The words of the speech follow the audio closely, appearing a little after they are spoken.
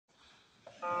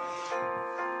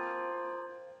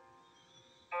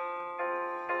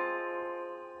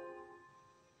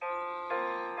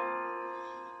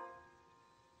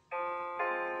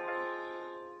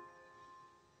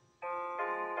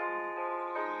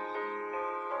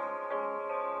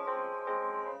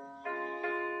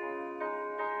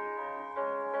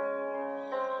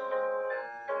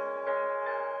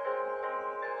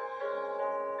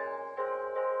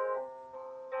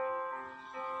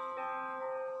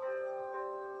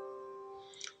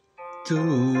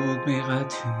toutes mes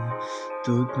ratures,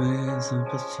 toutes mes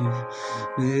impostures,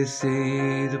 mes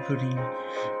essais de folie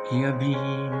qui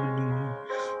abîment nu.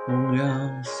 On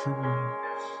regarde souvent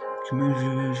qui me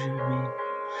juge humide,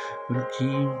 vous qui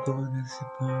ne me connaissez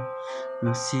pas,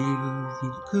 même si vous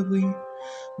dites que oui.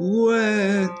 Où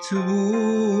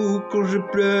êtes-vous quand je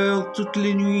pleure toutes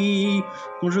les nuits,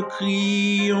 quand je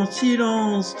crie en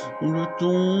silence, quand je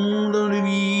tombe dans le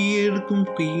vide, comme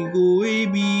frigo et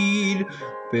bide?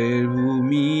 Faites-vous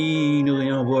mine de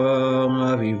rien voir,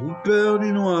 avez-vous peur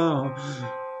du noir?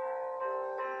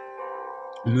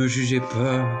 Me jugez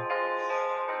pas,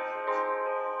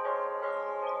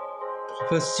 trop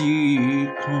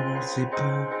facile quand c'est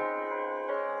pas.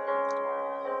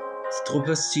 C'est trop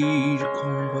facile quand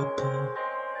on voit pas.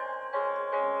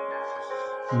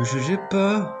 Ne me jugez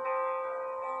pas.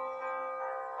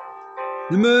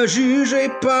 Ne me jugez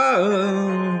pas.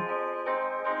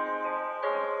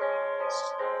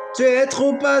 C'est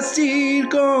trop facile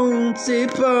quand on ne sait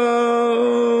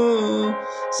pas.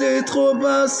 C'est trop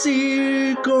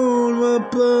facile quand on ne voit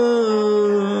pas.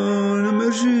 Ne me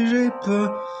jugez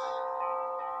pas.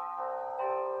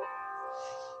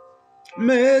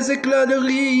 Mes éclats de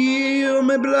rire,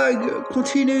 mes blagues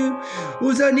continuent,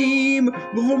 vous animent,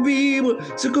 vous font vivre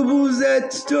ce que vous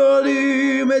êtes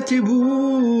tordu.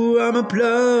 Mettez-vous à ma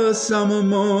place un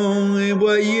moment et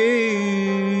voyez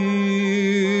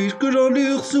ce que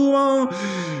j'endure souvent.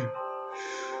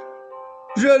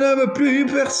 Je ne veux plus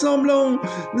faire semblant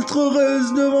d'être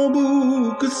heureuse devant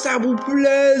vous, que ça vous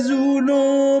plaise ou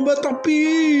non, bah tant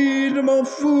pis, je m'en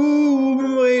fous, vous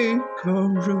m'aurez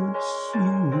comme je suis.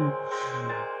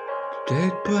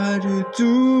 Peut-être pas du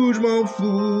tout, je m'en fous.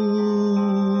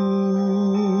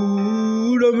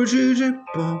 Ne me jugez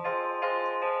pas.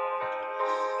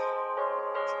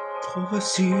 Trop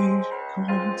facile quand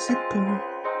on ne sait pas.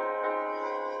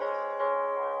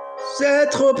 C'est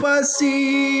trop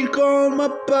facile quand on m'a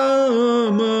pas.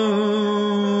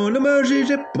 Ne me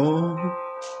jugez pas.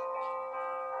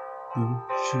 Ne me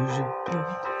jugez pas.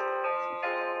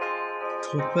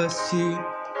 Trop facile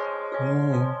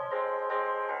quand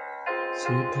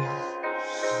c'est pas.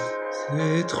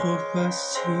 C'est trop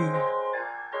facile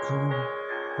quand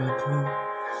on va pas.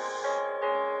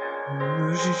 Ne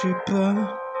me jugez pas.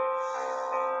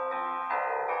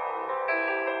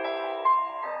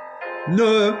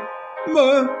 Ne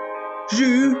me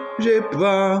jugez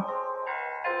pas.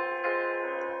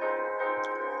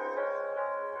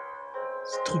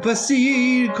 C'est trop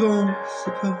facile quand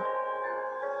c'est pas.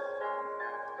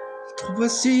 C'est trop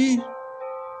facile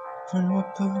quand on ne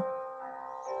voit pas.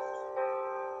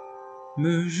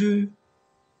 Me jugez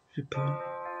pas.